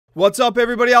What's up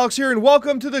everybody, Alex here, and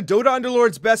welcome to the Dota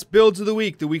Underlords Best Builds of the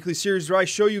Week, the weekly series where I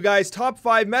show you guys top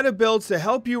 5 meta builds to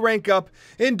help you rank up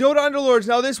in Dota Underlords.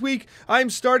 Now this week, I'm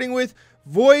starting with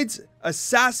Voids,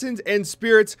 Assassins, and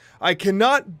Spirits. I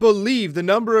cannot believe the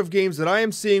number of games that I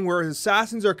am seeing where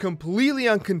Assassins are completely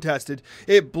uncontested.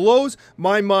 It blows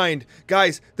my mind.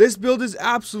 Guys, this build is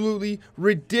absolutely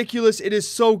ridiculous. It is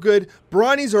so good.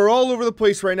 Brawnies are all over the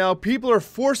place right now. People are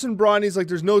forcing Brawnies like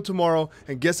there's no tomorrow.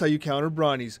 And guess how you counter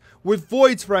Brawnies? With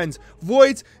Voids, friends.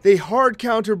 Voids, they hard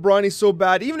counter Brawnies so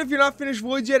bad. Even if you're not finished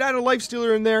Voids yet, add a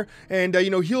Lifestealer in there. And,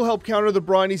 he'll help counter the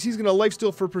Brawnies. He's going to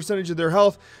lifesteal for a percentage of their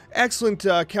health. Excellent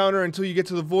counter until you get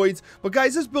to the Voids. But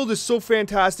guys, this build is so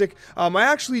fantastic. I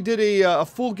actually did a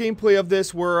full gameplay of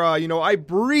this where, I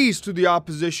breezed through the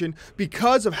opposition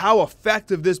because of how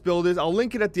effective this build is. I'll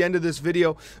link it at the end of this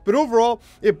video. But overall,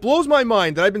 it blows my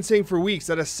mind that I've been saying for weeks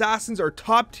that Assassins are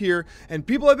top tier and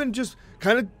people have been just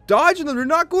kind of dodging them. They're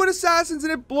not going Assassins,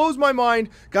 and it blows my mind.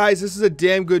 Guys, this is a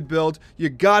damn good build. You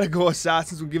gotta go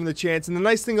Assassins when given the chance. And the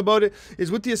nice thing about it is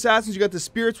with the Assassins, you got the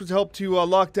Spirits, which help to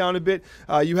lock down a bit.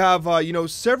 You have,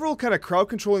 several kind of crowd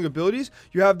controlling abilities.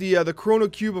 You have the Chrono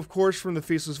Cube, of course, from the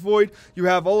Faceless Void. You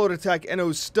have All-Out Attack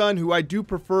NO's Stun, who I do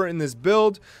prefer in this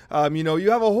build.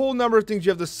 You have a whole number of things.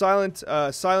 You have the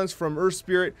Silence from Earth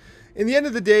Spirit. In the end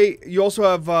of the day, you also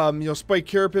have, Spike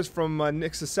Carapace from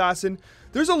Nyx Assassin.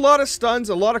 There's a lot of stuns,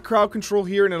 a lot of crowd control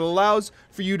here, and it allows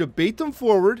for you to bait them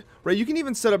forward, right? You can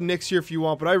even set up Nyx here if you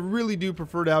want, but I really do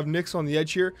prefer to have Nyx on the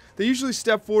edge here. They usually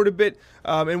step forward a bit,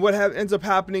 and what ends up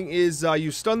happening is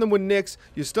you stun them with Nyx,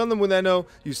 you stun them with NO,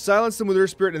 you silence them with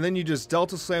Earth Spirit, and then you just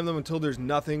Delta Slam them until there's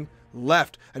nothing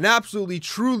left. An absolutely,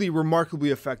 truly remarkably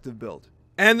effective build.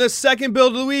 And the second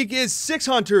build of the week is 6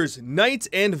 Hunters, Knights,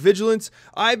 and Vigilance.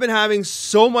 I've been having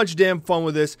so much damn fun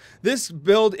with this. This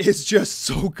build is just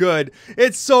so good.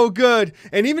 It's so good.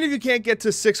 And even if you can't get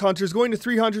to 6 Hunters, going to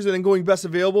 3 Hunters and then going best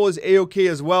available is A-okay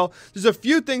as well. There's a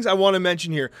few things I want to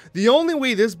mention here. The only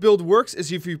way this build works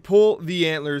is if you pull the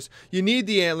Antlers. You need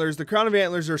the Antlers. The Crown of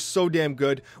Antlers are so damn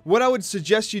good. What I would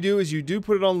suggest you do is you do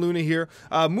put it on Luna here.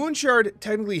 Moonshard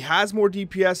technically has more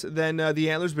DPS than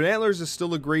the Antlers, but Antlers is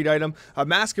still a great item.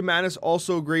 Mask of Madness,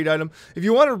 also a great item. If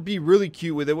you want to be really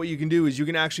cute with it, what you can do is you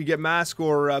can actually get Mask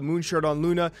or Moonshard on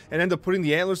Luna and end up putting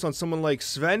the Antlers on someone like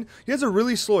Sven. He has a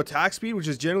really slow attack speed, which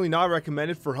is generally not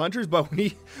recommended for Hunters, but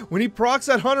when he procs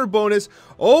that Hunter bonus,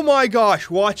 oh my gosh,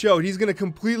 watch out. He's going to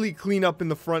completely clean up in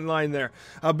the front line there.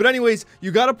 But anyways,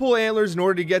 you got to pull Antlers in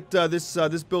order to get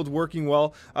this build working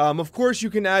well. Of course, you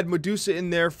can add Medusa in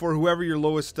there for whoever your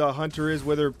lowest Hunter is,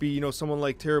 whether it be, someone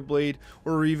like Terrorblade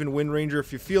or even Wind Ranger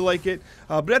if you feel like it.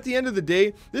 But at the end of the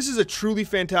day, this is a truly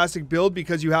fantastic build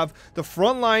because you have the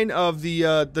front line of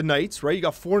the Knights, right? You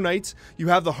got 4 Knights. You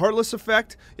have the Heartless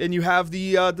effect, and you have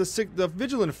the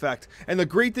Vigilant effect. And the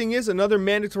great thing is, another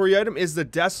mandatory item is the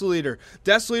Desolator.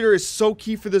 Desolator is so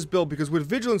key for this build because with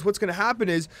Vigilance, what's going to happen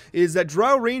is that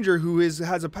Drow Ranger, who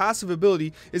has a passive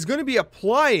ability, is going to be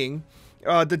applying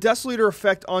the Desolator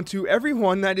effect onto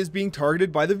everyone that is being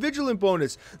targeted by the Vigilant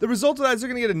bonus. The result of that is they're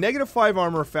going to get a -5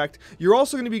 armor effect. You're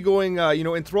also going to be going,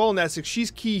 Enthrall and Essex.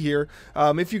 She's key here.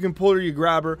 If you can pull her, you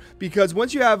grab her. Because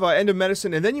once you have End of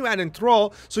Medicine and then you add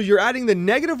Enthrall, so you're adding the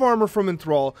negative armor from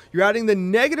Enthrall, you're adding the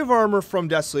negative armor from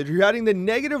Desolator, you're adding the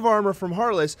negative armor from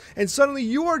Heartless, and suddenly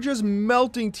you are just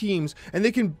melting teams, and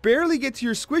they can barely get to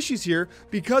your squishies here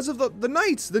because of the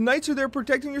Knights. The Knights are there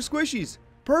protecting your squishies.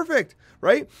 Perfect,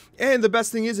 right? And the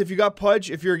best thing is if you got Pudge,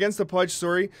 if you're against the Pudge,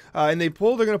 and they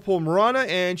pull, they're going to pull Mirana,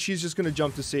 and she's just going to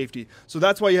jump to safety. So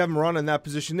that's why you have Mirana in that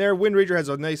position there. Wind Ranger has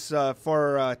a nice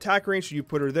far attack range, so you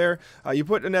put her there. You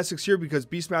put an Essex here because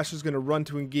Beastmaster is going to run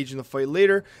to engage in the fight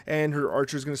later, and her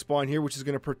Archer is going to spawn here, which is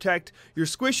going to protect your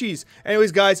squishies.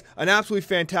 Anyways, guys, an absolutely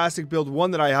fantastic build,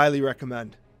 one that I highly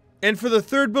recommend. And for the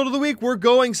third build of the week, we're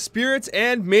going Spirits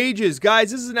and Mages.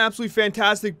 Guys, this is an absolutely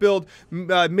fantastic build.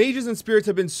 Mages and Spirits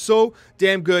have been so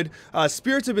damn good.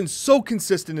 Spirits have been so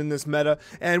consistent in this meta.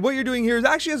 And what you're doing here is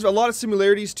actually has a lot of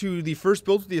similarities to the first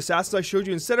build with the Assassins I showed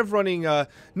you. Instead of running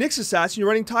Nyx Assassin, you're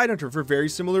running Tidehunter for very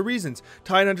similar reasons.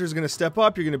 Tidehunter is going to step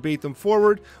up. You're going to bait them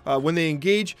forward. When they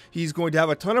engage, he's going to have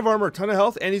a ton of armor, a ton of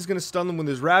health, and he's going to stun them with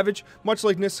his Ravage, much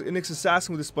like Nyx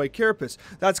Assassin with his Spike Carapace.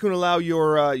 That's going to allow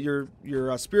your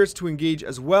Spirits to engage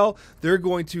as well. They're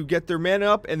going to get their mana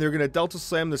up and they're going to Delta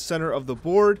Slam the center of the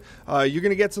board. You're going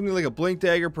to get something like a Blink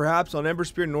Dagger perhaps on Ember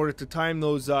Spirit in order to time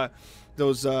those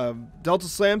Delta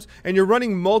Slams, and you're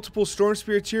running multiple Storm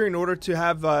Spirits here in order to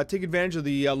have take advantage of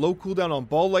the low cooldown on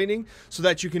Ball Lightning so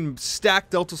that you can stack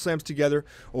Delta Slams together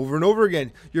over and over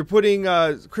again. You're putting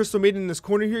Crystal Maiden in this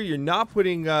corner here. You're not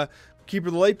putting Keeper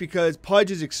of the Light, because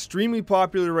Pudge is extremely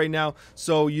popular right now,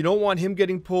 so you don't want him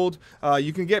getting pulled.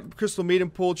 You can get Crystal Maiden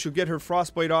pulled. She'll get her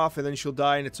Frostbite off, and then she'll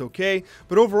die, and it's okay.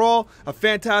 But overall, a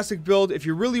fantastic build. If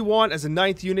you really want, as a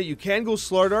 9th unit, you can go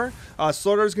Slardar.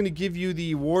 Slardar is going to give you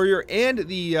the Warrior and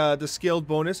the scaled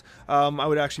bonus. I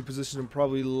would actually position him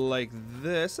probably like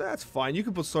this. That's fine. You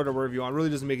can put Slardar wherever you want. It really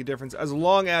doesn't make a difference as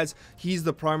long as he's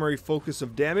the primary focus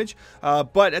of damage.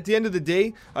 But at the end of the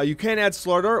day, you can add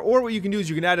Slardar, or what you can do is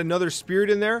you can add another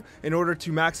Spirit in there in order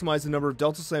to maximize the number of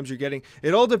Delta Slams you're getting.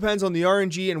 It all depends on the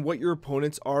RNG and what your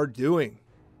opponents are doing.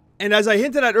 And as I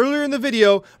hinted at earlier in the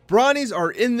video, Brawnies are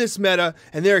in this meta,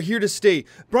 and they are here to stay.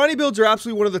 Brawny builds are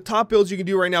absolutely one of the top builds you can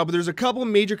do right now, but there's a couple of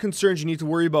major concerns you need to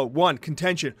worry about. One,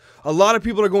 contention. A lot of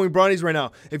people are going Brawnies right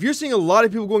now. If you're seeing a lot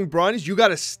of people going Brawnies, you got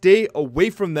to stay away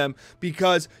from them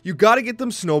because you got to get them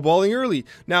snowballing early.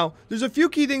 Now, there's a few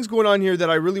key things going on here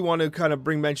that I really want to kind of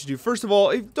bring mention to. First of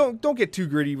all, don't get too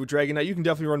greedy with Dragon Knight. You can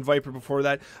definitely run Viper before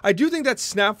that. I do think that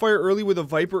Snapfire early with a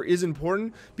Viper is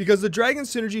important because the Dragon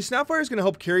synergy, Snapfire is going to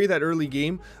help carry that early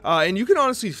game, and you can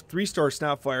honestly 3-star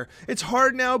Snapfire. It's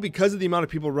hard now because of the amount of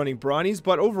people running Brawnies,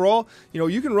 but overall, you know,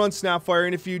 you can run Snapfire,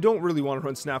 and if you don't really want to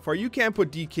run Snapfire, you can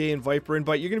put DK and Viper in,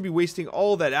 but you're going to be wasting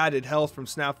all that added health from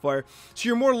Snapfire, so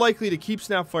you're more likely to keep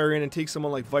Snapfire in and take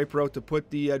someone like Viper out to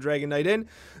put the Dragon Knight in.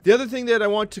 The other thing that I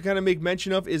want to kind of make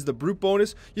mention of is the Brute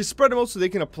bonus. You spread them out so they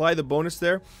can apply the bonus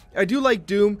there. I do like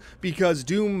Doom because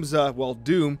Doom's,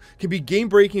 Doom can be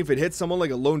game-breaking if it hits someone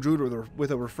like a Lone Druid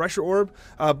with a Refresher Orb,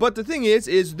 but the thing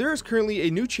is there's currently a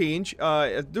new change.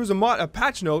 There's a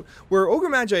patch note where Ogre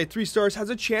Magi at 3 stars has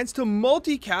a chance to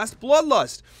multicast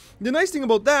Bloodlust. The nice thing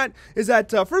about that is that,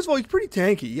 first of all, he's pretty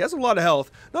tanky. He has a lot of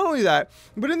health. Not only that,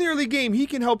 but in the early game, he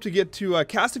can help to get to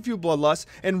cast a few Bloodlusts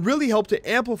and really help to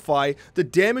amplify the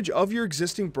damage of your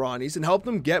existing Brawnies and help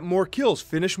them get more kills,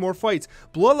 finish more fights.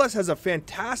 Bloodlust has a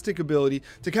fantastic ability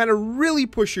to kind of really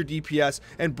push your DPS,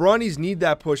 and Brawnies need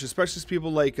that push, especially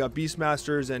people like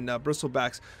Beastmasters and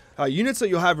Bristlebacks. Units that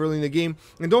you'll have early in the game,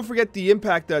 and don't forget the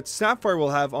impact that Snapfire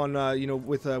will have on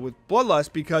with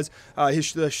Bloodlust, because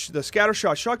the Scatter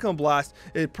Shot Shotgun Blast,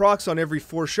 it procs on every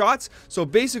 4 shots. So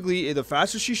basically, the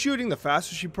faster she's shooting, the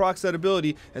faster she procs that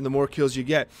ability, and the more kills you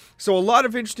get. So a lot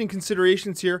of interesting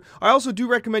considerations here. I also do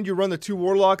recommend you run the 2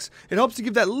 Warlocks. It helps to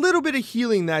give that little bit of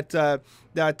healing that the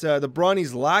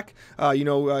Brawnies lack.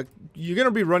 You're going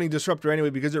to be running Disruptor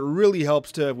anyway because it really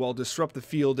helps to, well, disrupt the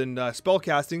field and spell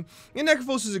casting. And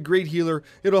Necrophos is a great healer.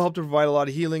 It'll help to provide a lot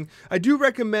of healing. I do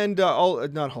recommend,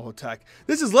 not Holotech.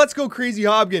 This is Let's Go Crazy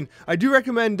Hobgon. I do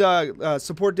recommend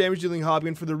support damage dealing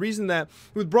Hobgon for the reason that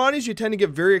with Brawnies you tend to get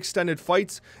very extended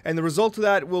fights, and the result of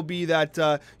that will be that,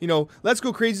 Let's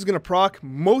Go Crazy is going to proc.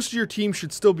 Most of your team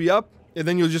should still be up, and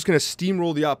then you're just going to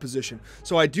steamroll the opposition.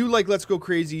 So I do like Let's Go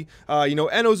Crazy.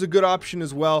 Eno's a good option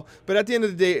as well. But at the end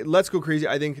of the day, Let's Go Crazy,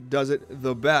 I think, does it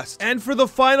the best. And for the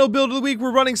final build of the week,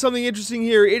 we're running something interesting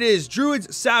here. It is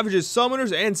Druids, Savages,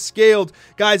 Summoners, and Scaled.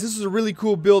 Guys, this is a really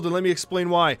cool build, and let me explain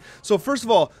why. So first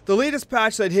of all, the latest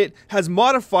patch that hit has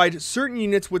modified certain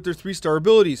units with their 3-star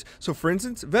abilities. So for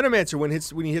instance, Venomancer,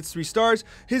 when he hits 3 stars,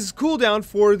 his cooldown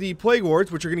for the Plague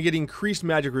Wards, which are going to get increased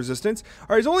magic resistance,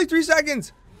 is only 3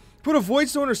 seconds. Put a Void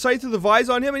Stone or Scythe of the Vise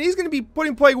on him, and he's going to be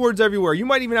putting Plague Wards everywhere. You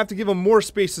might even have to give him more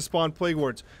space to spawn Plague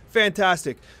Wards.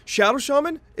 Fantastic. Shadow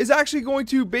Shaman is actually going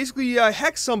to basically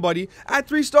hex somebody at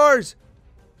 3 stars.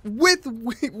 With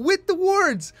the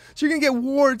wards. So you're going to get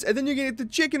wards, and then you're going to get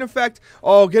the chicken effect.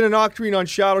 Oh, get an Octarine on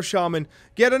Shadow Shaman.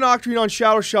 Get an Octarine on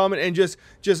Shadow Shaman and just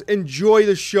enjoy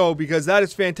the show, because that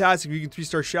is fantastic. You can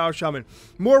 3-star Shadow Shaman.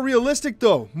 More realistic,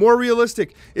 though. More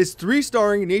realistic is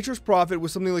 3-starring Nature's Prophet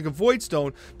with something like a Void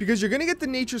Stone, because you're going to get the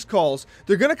Nature's Calls.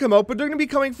 They're going to come out, but they're going to be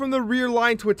coming from the rear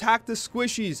line to attack the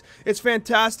squishies. It's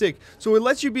fantastic. So it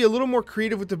lets you be a little more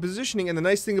creative with the positioning, and the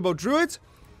nice thing about Druids,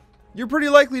 you're pretty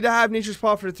likely to have Nature's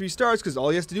Prophet at 3 stars, because all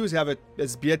he has to do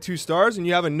is be at 2 stars, and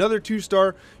you have another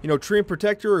 2-star, Treant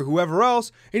Protector or whoever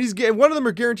else, and one of them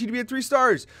are guaranteed to be at 3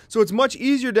 stars. So it's much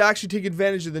easier to actually take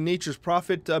advantage of the Nature's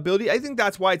Prophet ability. I think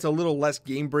that's why it's a little less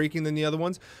game breaking than the other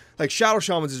ones. Like Shadow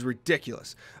Shamans is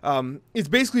ridiculous. It's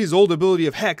basically his old ability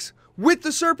of Hex with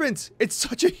the Serpents. It's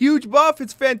such a huge buff.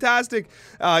 It's fantastic.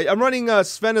 I'm running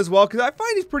Sven as well, because I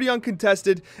find he's pretty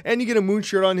uncontested, and you get a Moon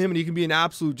Shirt on him, and he can be an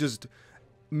absolute just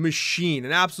machine,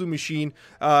 an absolute machine.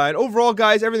 And overall,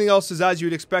 guys, everything else is as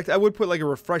you'd expect. I would put like a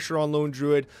refresher on Lone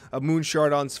Druid, a moon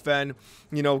shard on Sven.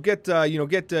 Get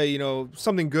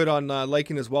something good on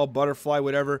Lycan as well, butterfly,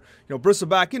 whatever.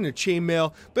 Bristleback into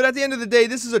chainmail. But at the end of the day,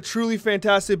 this is a truly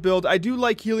fantastic build. I do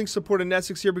like healing support in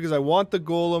Nesix here because I want the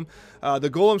golem. The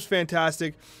golem's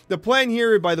fantastic. The plan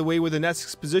here, by the way, with the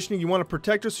Nesix positioning, you want to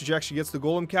protect her so she actually gets the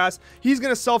golem cast. He's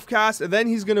going to self-cast, and then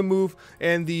he's going to move,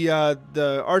 and the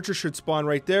archer should spawn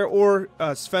right there, or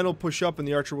Sven will push up and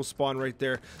the archer will spawn right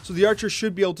there. So the archer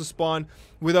should be able to spawn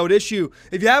without issue.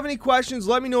 If you have any questions,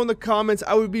 let me know in the comments.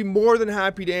 I would be more than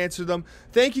happy to answer them.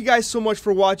 Thank you guys so much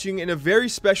for watching, and a very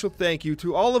special thank you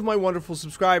to all of my wonderful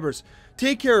subscribers.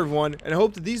 Take care, everyone, and I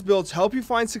hope that these builds help you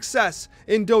find success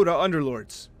in Dota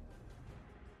Underlords.